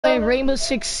Playing Rainbow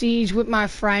Six Siege with my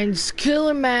friends,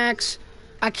 Killer Max,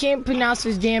 I can't pronounce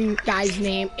this damn guy's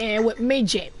name, and with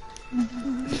Midget.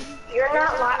 You're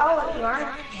not lying. Oh, you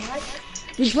are.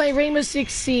 We play Rainbow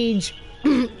Six Siege.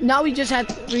 Now we're just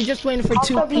waiting for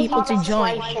two people to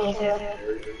join.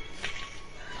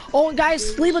 Oh,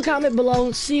 guys, leave a comment below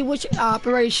and see which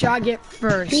operator I get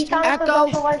first.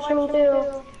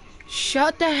 Echo.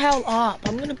 Shut the hell up!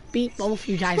 I'm gonna beat both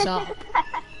you guys up.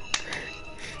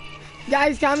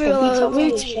 Guys, comment below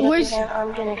which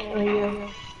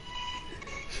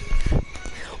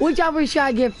operator should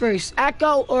I get first?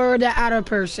 Echo or the other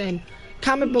person?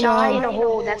 Comment below. Die in a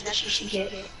hole. That's what she should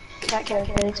get. That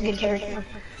character. It's a good character.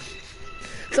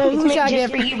 So who should I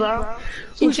get first?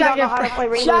 Who should I get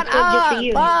first? Shut up!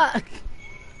 Fuck!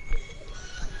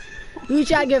 Who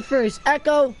should I get first?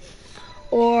 Echo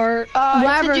or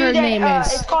whatever her name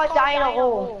is? It's called Die in a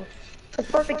Hole. It's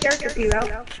a perfect character for you,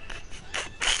 bro.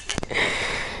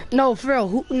 No, for real.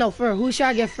 Who should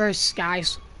I get first,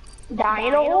 guys? Die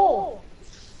in a hole.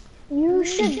 You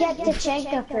should get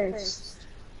Tachanka first.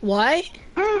 What?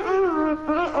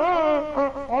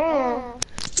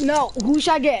 No, who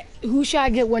should I get? Who should I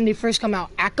get when they first come out?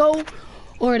 Echo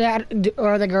or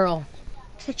the girl?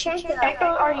 Tachanka. Echo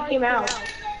already came out.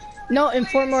 No, in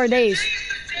 4 more days.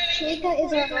 Tachanka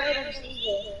is our item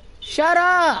season. Shut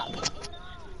up!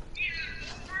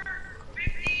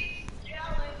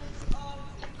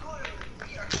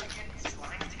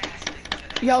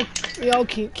 Yo,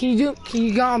 can you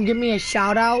give me a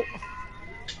shout out?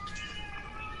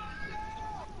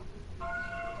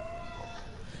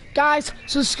 Guys,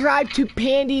 subscribe to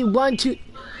Pandy123.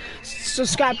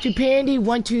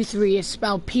 It's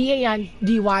spelled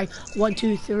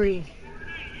PANDY123.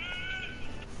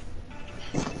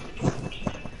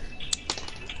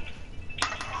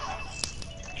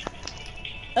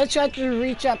 Let's try to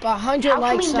reach up 100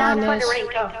 likes on this.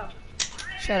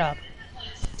 Shut up.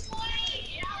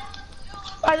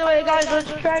 By the way, guys,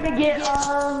 let's try to get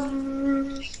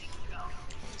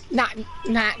not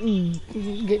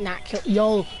kill.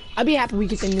 Yo, I'd be happy we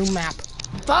get the new map.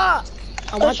 Fuck!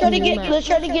 Let's try to get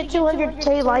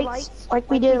 200K likes like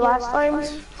we did last time.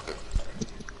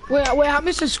 Wait, how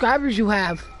many subscribers you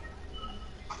have?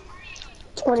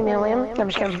 20 million. I'm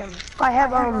just kidding. I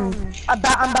have I'm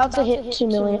about to hit 2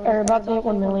 million, or about to hit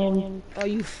 1 million. Oh,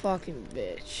 you fucking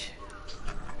bitch.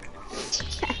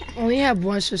 Only have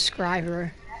 1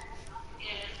 subscriber.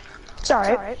 It's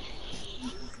alright.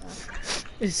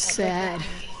 It's sad.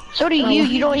 So do you.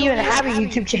 You don't even have a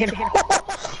YouTube channel.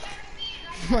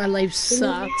 My life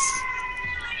sucks.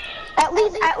 At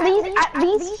least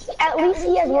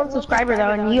he has 1 subscriber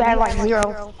though, and you have like 0. You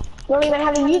don't even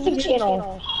have a YouTube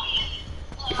channel.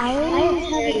 I already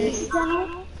have a YouTube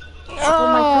channel.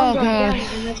 Oh god.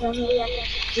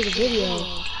 Do the video.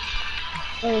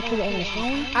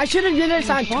 I should have did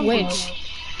this on Twitch.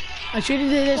 I should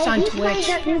have did this on Twitch.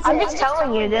 I'm just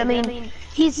telling you. I mean,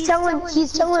 he's telling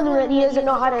that he doesn't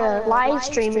know how to live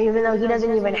stream, even though he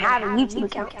doesn't even have a YouTube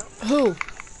account. Who?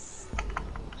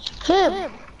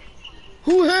 Him.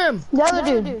 Who him? The other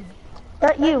dude.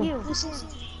 Not you.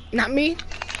 Not me?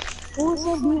 The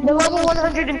level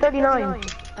 139.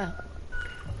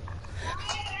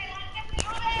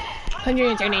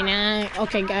 139.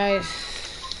 Okay, guys.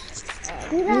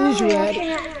 Who's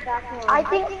ready? I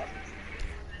think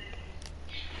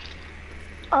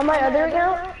on my other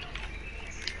account,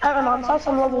 at my mom's house,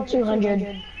 I'm level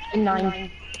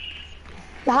 209.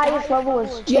 The highest level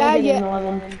is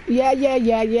 211.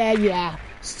 Yeah.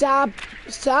 Stop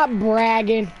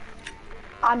bragging.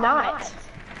 I'm not.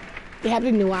 They have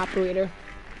the new operator.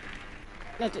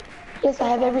 That's it. Yes, I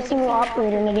have every single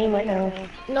operator in the game right now.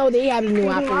 No, they have a new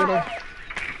operator.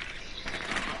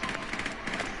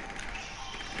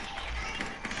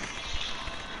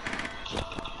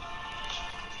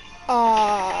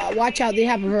 Watch out, they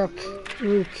have Rook.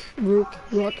 What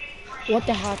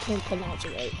the hell, I can't pronounce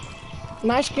it right.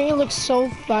 My screen looks so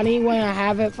funny when I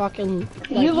have it fucking like,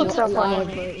 you look so funny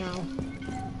right now.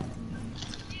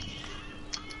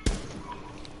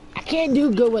 I can't do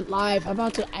good with live. I'm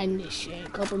about to end this shit in a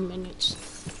couple minutes.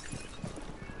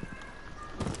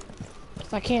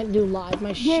 If I can't do live,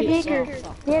 my shit's all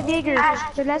fucked. Yeah, Digger.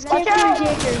 The last character is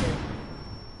Digger.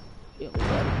 Yo,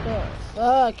 what the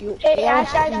fuck? You Hey,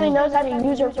 Ash actually knows how to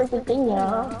use her freaking thing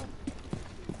now.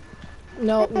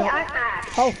 No.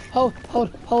 Hold.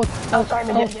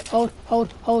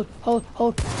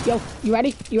 Yo, you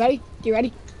ready? Ready?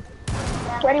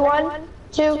 1,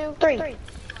 2, 3.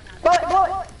 Blow it.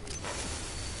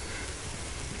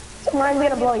 Mine's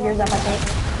gonna blow yours up, I think.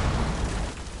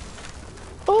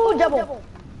 Ooh, double.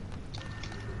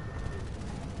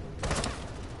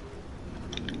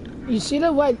 You see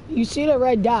the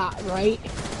red dot, right?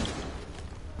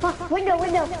 Fuck, window.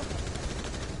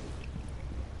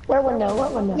 Where window?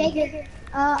 What window? Jaeger.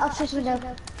 Upstairs window.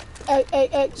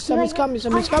 Hey, somebody's coming.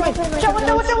 Watch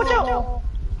out.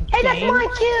 Hey, that's my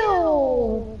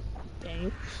kill!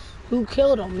 Dang. Who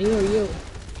killed him, me or you?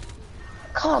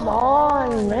 Come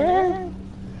on, man.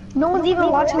 No one's even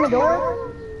watching the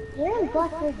door? Where is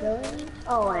Blackbird going?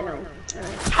 Oh, I know.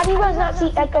 How do you guys not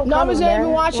see Echo No one's coming,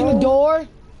 even watching the door.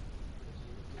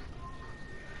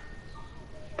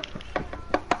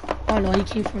 Oh no, he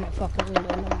came from the fucking window.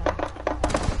 Never mind.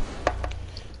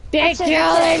 They're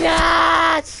killing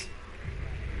us!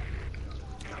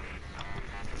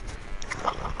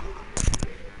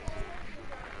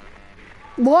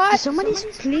 What? Somebody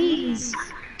please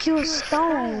kill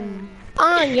Stone.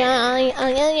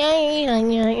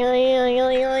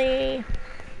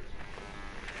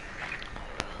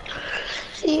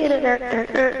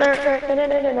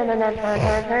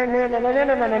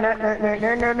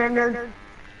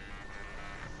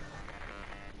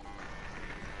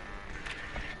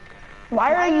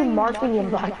 Why are you marking him,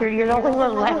 Blackbeard? You're the only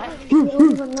one left.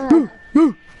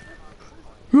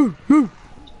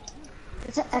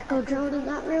 Is an echo drone in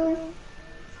that room?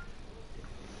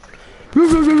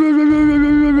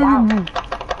 Wow.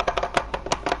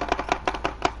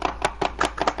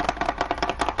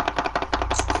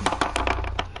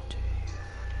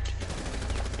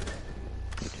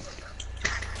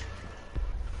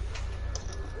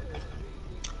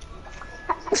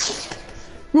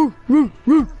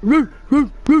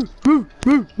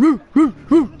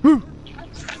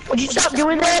 Would you stop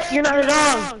doing that? You're not a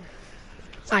dog.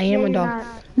 I am a dog.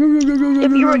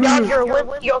 If you're a dog, you're a wimp.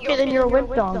 Okay, then you're a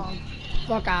wimp dog.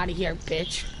 Fuck out of here,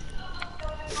 bitch.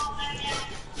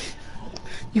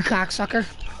 You cocksucker.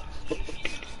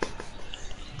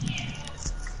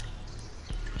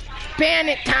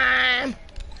 Bandit time!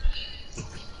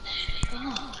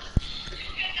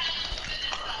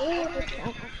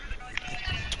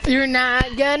 You're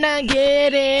not gonna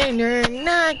get in, you're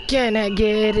not gonna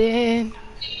get in.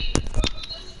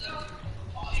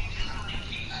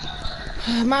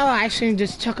 My live stream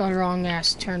just took a wrong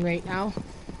ass turn right now.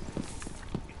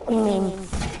 What do you mean?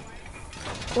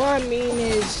 What I mean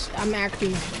is, I'm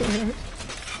acting.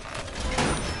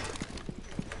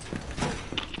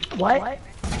 What?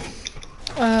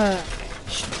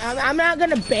 I'm not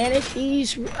gonna ban it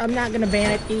these. I'm not gonna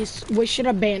ban it these. We should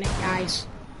have banned it, guys.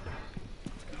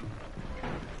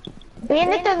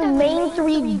 Bandit the main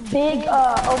three big,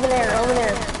 over there.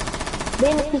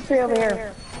 Bandit these three over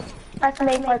here. That's the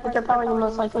main part that they're probably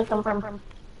most likely come from.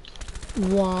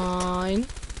 One.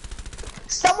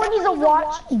 Someone needs to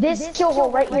watch this kill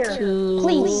hole right here. Two.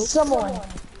 Please, someone.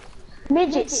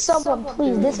 Midget, someone,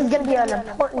 please. This is gonna be an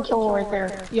important kill hole right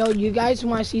there. Yo, you guys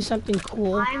want to see something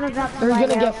cool? I'm about to They're light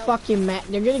gonna out. get fucking mad.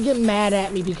 They're gonna get mad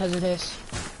at me because of this.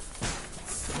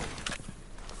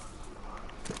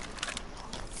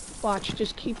 Watch,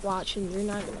 just keep watching. You're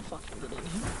not gonna fucking get in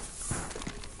here.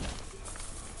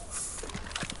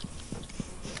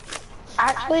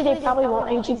 Actually, they probably won't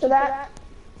hate you for that.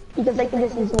 Because they can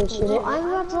just easily shoot it. I'm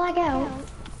about to lag out.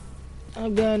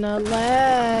 I'm gonna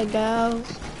lag out.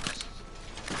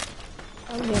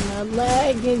 I'm gonna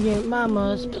lag in your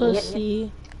mama's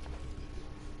pussy.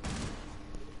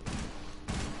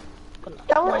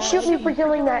 Don't shoot me for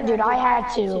killing that dude. I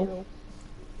had to.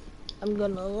 I'm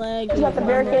gonna lag You in got your the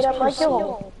barricade up my mama's kill pussy.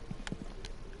 hole.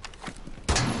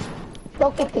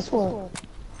 Go kick this fool.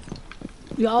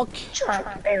 Y'all, Trying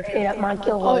to barricade up my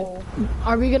kill hole.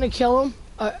 are we gonna kill him?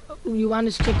 You want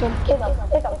us to kick him? Kick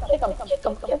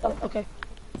him. Okay.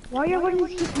 Why are you wanting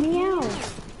to kick me out?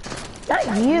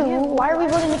 Not you. Why are we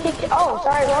voting to kick it? Oh,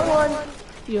 sorry, wrong one.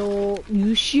 Yo,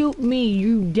 you shoot me,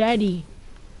 you daddy.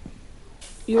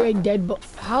 You're a dead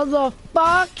How the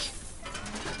fuck?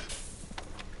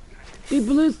 We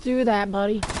blew through that,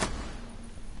 buddy.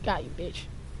 Got you, bitch.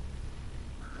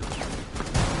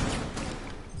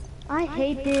 I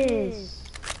hate this.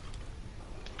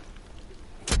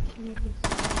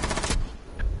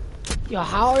 Yo,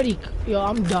 how are they? Yo,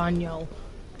 I'm done, yo.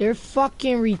 They're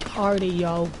fucking retarded,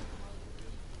 yo.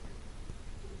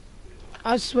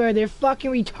 I swear, they're fucking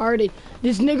retarded.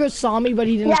 This nigga saw me, but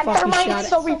he didn't Yeah, fucking Thermite shot is it.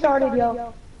 so retarded,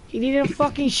 yo. He didn't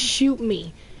fucking shoot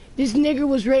me. This nigga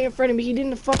was right in front of me. He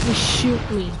didn't fucking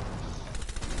shoot me.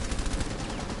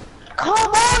 Come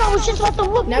on, I was just about to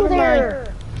look Never through there.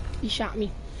 mind. He shot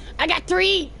me. I got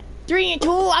 3 and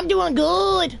 2. I'm doing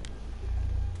good.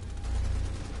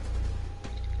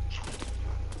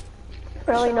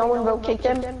 Really, no one vote kicked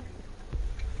him?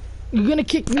 You gonna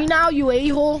kick me now, you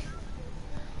a-hole?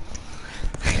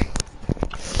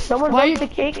 No one Why voted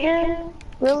to kick him?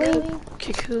 Really?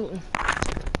 Kick who?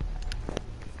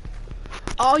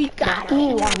 Oh, you got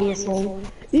you, obviously.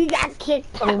 You got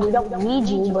kicked. I mean, we don't need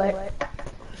you, but...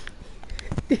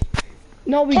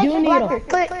 No, we do need him.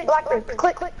 Click, Blackbird,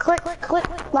 click,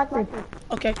 Blackbird.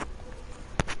 Okay.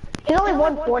 He's only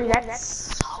 140,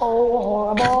 that's so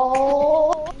horrible.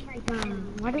 Oh my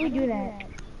god, why do we do that?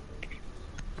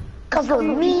 Cause we're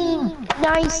mean,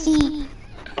 nicey,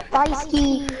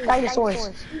 feisty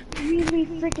dinosaurs. Really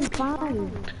freaking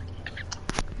fine.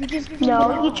 You just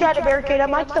No, you tried to barricade up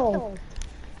my kill.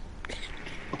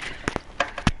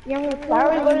 Yeah, Why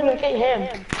are we going to hit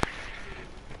him?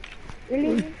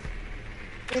 Really?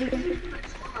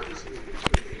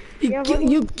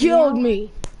 You killed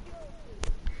me.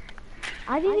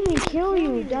 I didn't even kill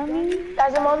you, dummy.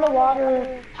 Guys, I'm on the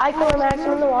water. I kill Max,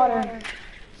 I'm in the water.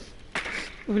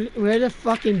 We're the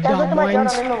fucking Guys, look dumb at my gun,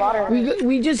 ones. I'm in the water.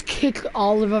 We just kicked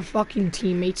all of our fucking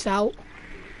teammates out.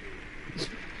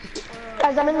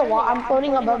 Guys, I'm in the water. I'm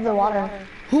floating above the water.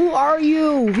 Who are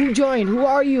you? Who joined? Who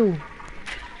are you?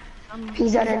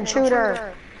 He's an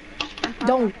intruder.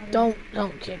 Don't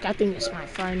kick. I think it's my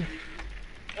friend.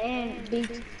 And B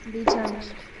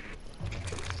times.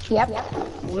 Yep.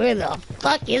 Where the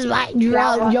fuck is my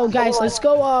drone? Yo, guys, let's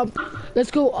go up.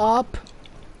 Let's go up,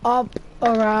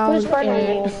 around. Who's friend are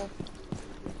you?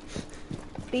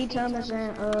 B times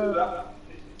and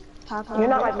Papa. You're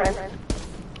not my friend.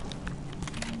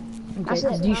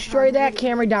 Okay, destroy that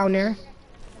camera down there.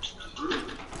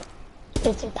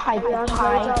 It's a pie.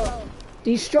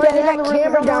 Destroy that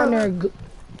camera down there.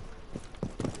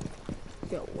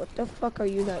 Yo, what the fuck are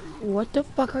you guys? What the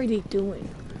fuck are they doing?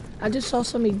 I just saw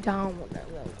somebody down with that.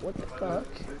 Like, what the fuck?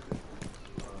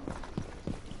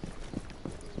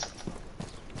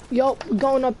 Yo, we're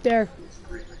going up there.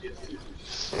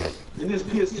 In this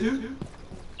PS2?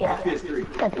 Yeah. PS3.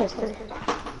 Yeah, PS3.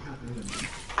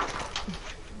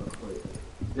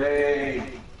 Yay.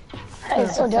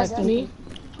 It's so Affect dusty. me,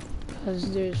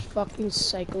 cause there's fucking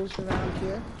cycles around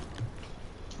here.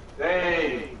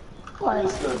 Hey. What?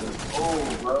 This doesn't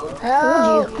old, bro.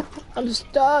 Help! I'm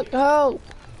stuck. Help!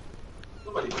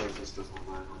 Nobody plays this stuff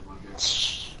online on Monday.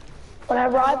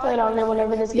 Whenever I played on there,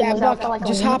 whenever this game Yeah, was out Buck, for like a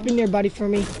just week. hop in there, buddy, for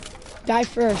me. Die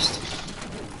first.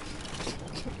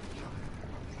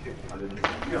 You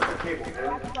got the cable,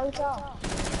 man.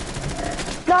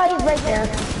 No, he's right there.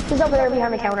 He's over there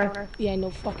behind the counter. Yeah, no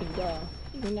fucking duh.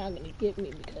 You're not gonna get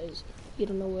me because you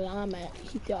don't know where I'm at.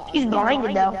 He died. He's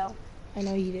blinded though. I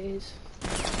know he is.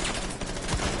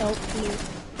 Help me.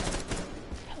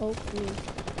 Help me.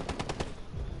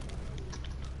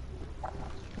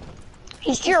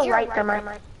 He's to your right,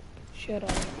 Grimmer. Shut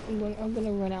up. I'm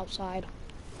gonna run outside.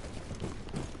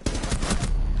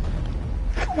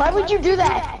 Why would you do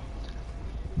that?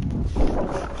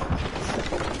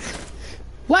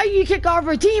 Why you kick all of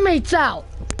our teammates out?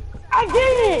 I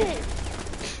didn't!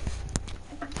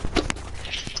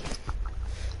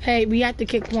 Hey, we have to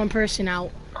kick one person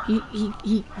out.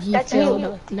 He That's failed.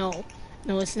 you. No,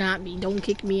 it's not me. Don't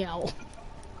kick me out.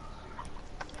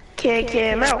 Kick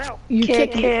him out. You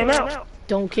Kick kick him out.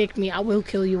 Don't kick me. I will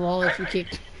kill you all if you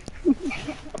kick.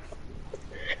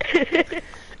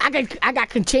 I got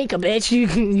Kanchenka, bitch.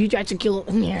 You tried to kill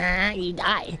him. Yeah, you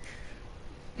die.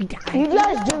 You die. You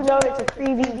guys do know it's a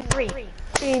 3v3.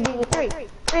 3v3.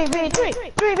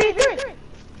 3v3. 3v3.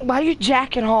 Why are you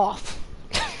jacking off?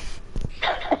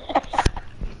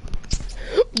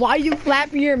 Why you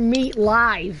flapping your meat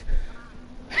live?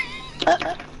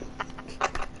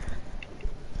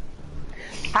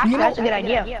 That's a good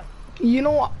idea. You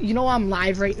know I'm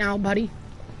live right now, buddy.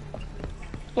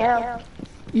 Yeah.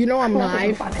 You know I'm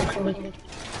live. I'm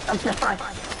fine.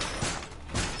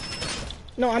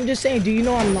 No, I'm just saying, do you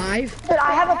know I'm live? Dude,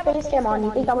 I have a face cam on.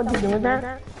 You think I would be doing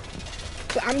that?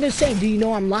 But I'm just saying, do you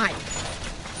know I'm live?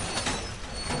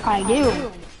 I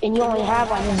do. And you only have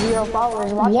like 0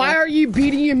 followers watching. Why are you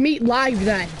beating your meat live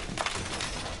then?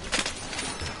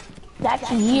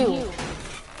 That's you.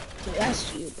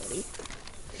 That's you, buddy.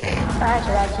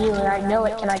 Actually, that's you, and I know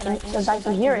it, because I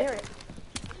can hear it.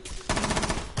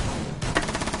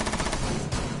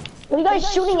 What are you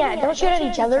guys shooting at? Don't shoot at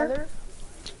each other.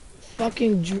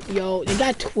 Fucking, yo, they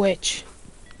got Twitch.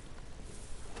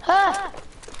 Huh?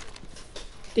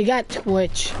 They got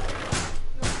Twitch.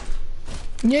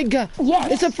 Nigga,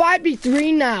 Yes. it's a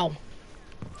 5v3 now.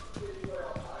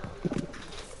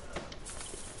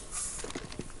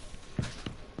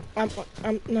 I'm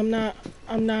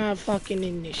not fucking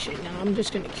in this shit now. I'm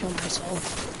just gonna kill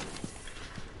myself.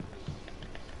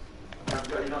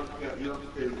 You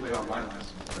don't pay to play online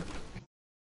last.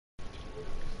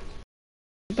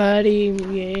 Buddy,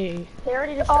 yay. They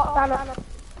already just, oh, found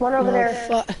one over there.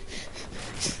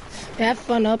 Have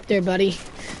fun up there, buddy.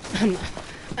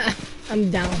 I'm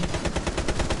down.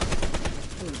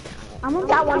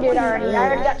 Got one dude already. I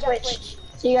already got switched.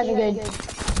 So you guys are good.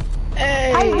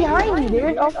 Hey. Hey, behind you,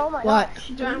 dude. Oh my What? gosh.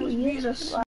 John was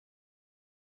Jesus.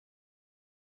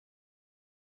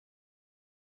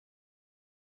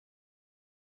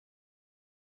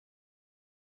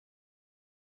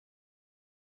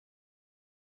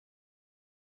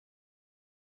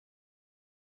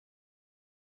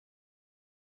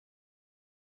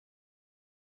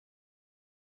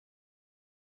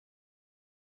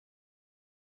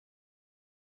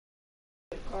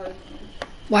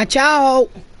 Watch out!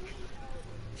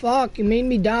 Fuck, you made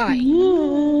me die.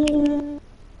 Yo,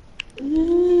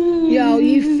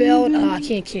 you failed. I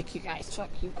can't kick you guys. Fuck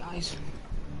you guys.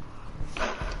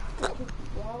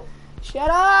 Shut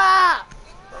up!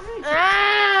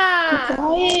 Ah!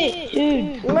 Quiet,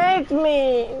 dude. Make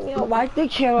me. You know, why the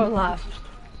camera left?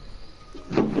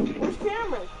 Which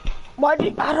camera? Why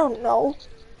did I don't know.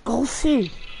 Go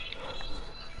see.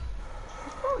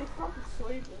 Probably fucking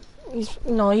sleeping.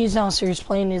 He's downstairs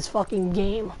playing his fucking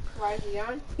game. Why is he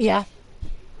on? Yeah,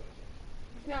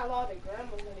 He's not allowed at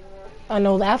grandma's anymore. I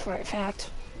know that for a fact.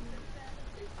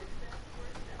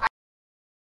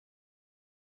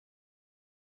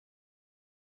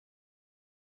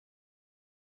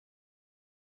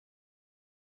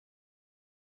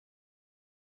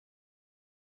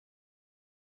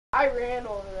 I ran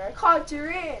over there. I caught you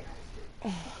in.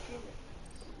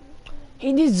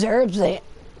 He deserves it.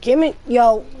 Kimmy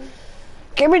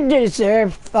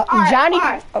deserves. Johnny.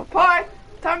 Alright,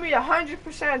 tell me the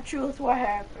 100% truth. What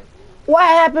happened? What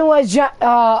happened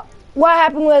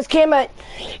was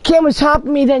Kim was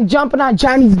helping me, then jumping on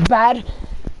Johnny's bed.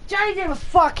 Johnny didn't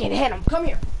fucking hit him. Come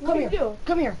here.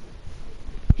 Come here.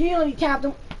 He only tapped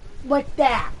him like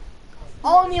that.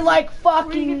 Only like Where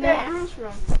did you fucking get that that. bruise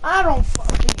from? I don't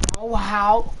fucking know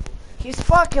how. He's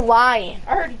fucking lying.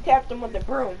 I heard he tapped him with the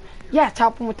broom. Yeah,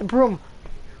 tap him with the broom.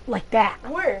 Like that.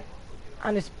 Where?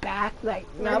 On his back. Like,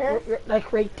 Right here?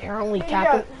 like right there. Only Yeah,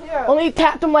 tap him. yeah. Only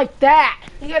tapped him like that.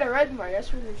 He got a red mark.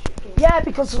 That's where this shit came. Yeah,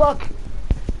 because look.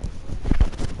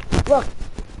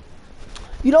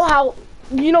 You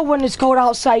know when it's cold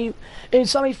outside and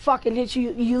somebody fucking hits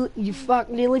you, you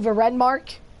fucking they leave a red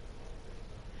mark?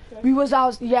 Okay. We was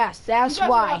out, yes, that's You guys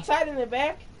were why. outside in the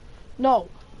back? No.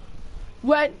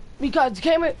 Because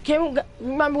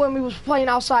remember when we was playing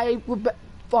outside with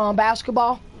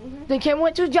basketball? Mm-hmm. Then Kim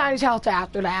went to Johnny's house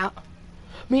after that.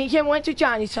 Me and Kim went to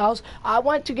Johnny's house. I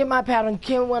went to get my pad and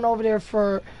Kim went over there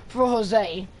for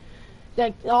Jose.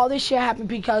 Then all this shit happened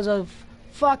because of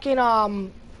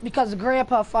fucking because the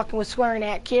grandpa fucking was swearing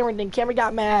at Cameron. Then Cameron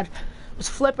got mad, was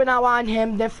flipping out on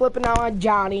him, then flipping out on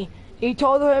Johnny. He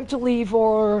told him to leave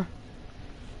or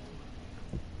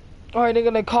they're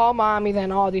gonna call mommy.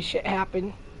 Then all this shit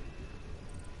happened.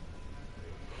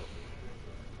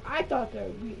 I thought they were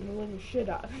beating the living shit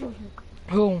out of him.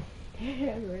 Who?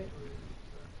 Cameron.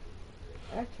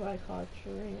 That's why I called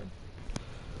Sharon.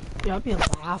 Yeah, I'd be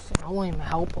laughing. I won't even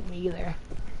help him either.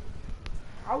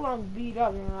 I want to beat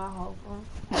up and I'll help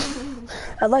him.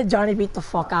 I'd let Johnny beat the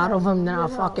fuck out of him, then I'll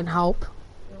fucking help.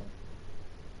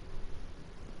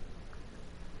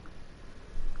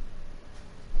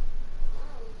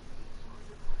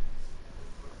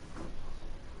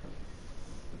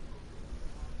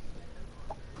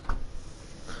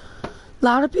 A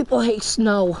lot of people hate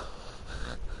snow.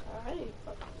 I hate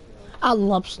fucking snow. I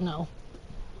love snow.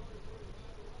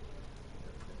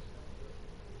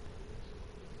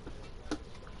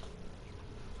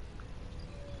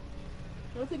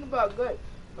 Don't think about good.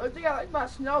 One thing I like about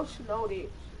snow days.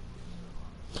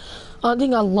 Only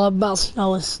thing I love about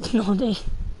snow is snow day.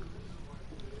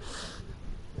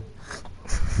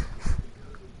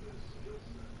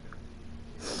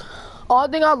 Only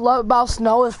thing I love about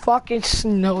snow is fucking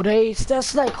snow days.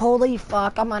 That's like, holy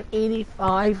fuck, I'm on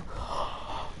 85.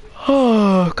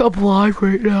 Oh, I'm alive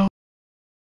right now.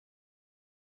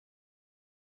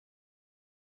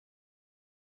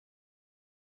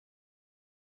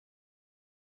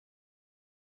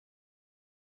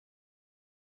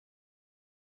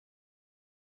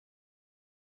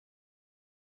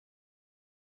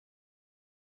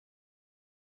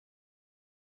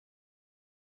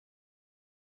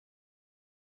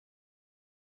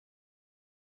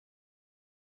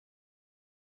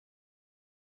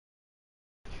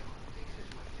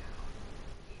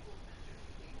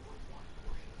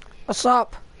 What's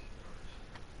up?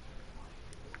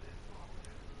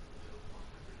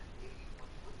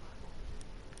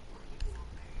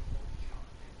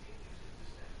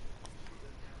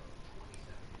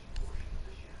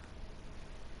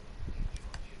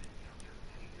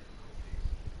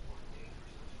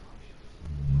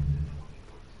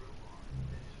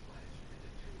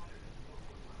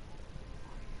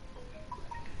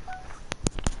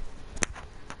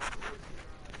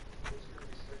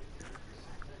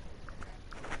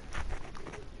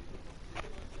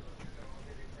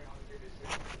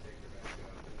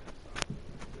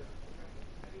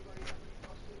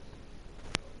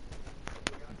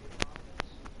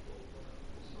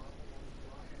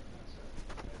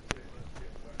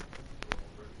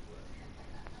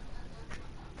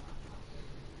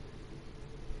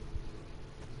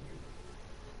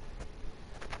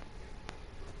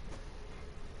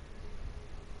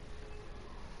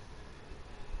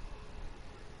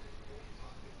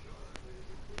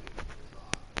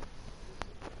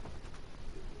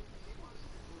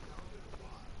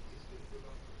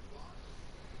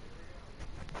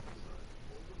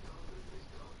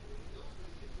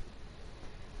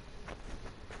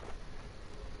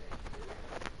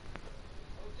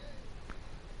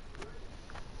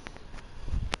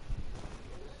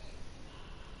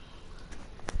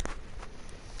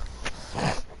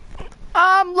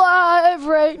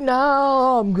 right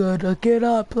now. I'm gonna get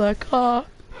up like a...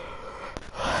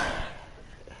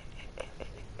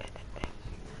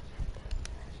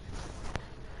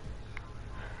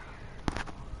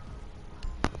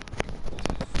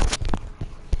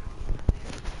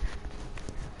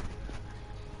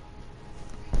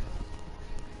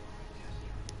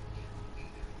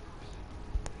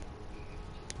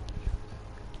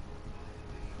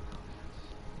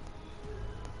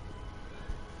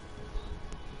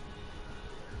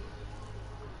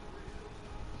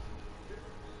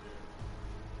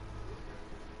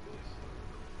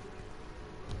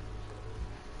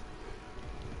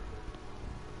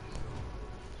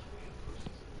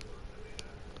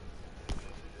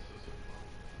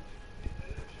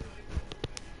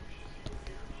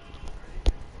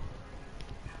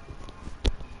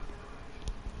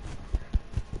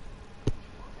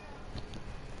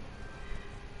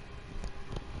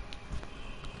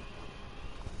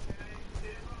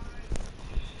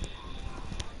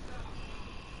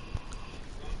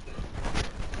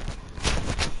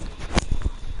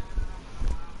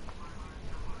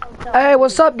 Hey,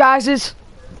 what's up, guys?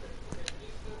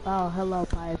 Oh, hello,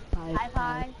 Pie.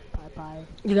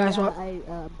 You guys want...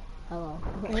 Hello.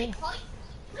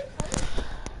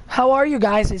 How are you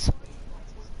guys?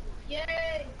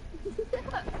 Yay!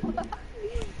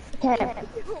 Oh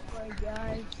my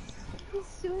god. He's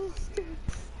so stupid.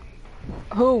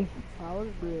 Who? That was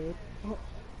weird.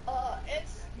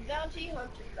 It's Bounty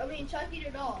Hunter. I mean, Chucky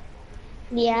the Doll.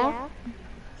 Yeah.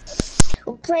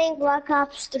 We're playing Black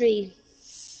Ops 3.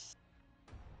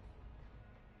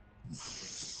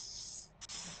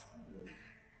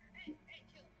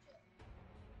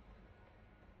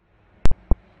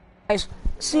 Guys,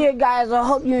 see you guys. I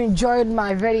hope you enjoyed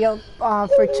my video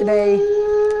for today.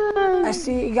 I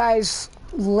see you guys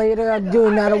later. I'll do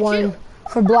another one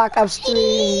for Black Ops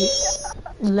 3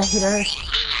 later.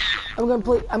 I'm gonna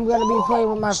be playing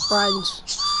with my friends.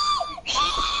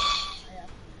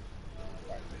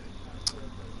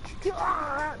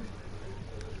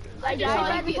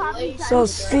 So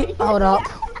see, hold up.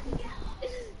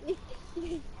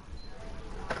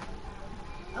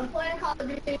 I'm playing Call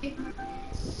of Duty.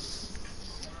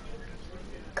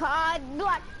 COD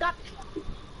Black Ops.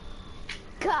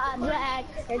 COD Black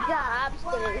Ops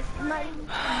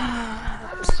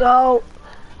 3. So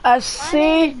I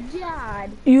see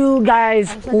you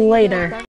guys later.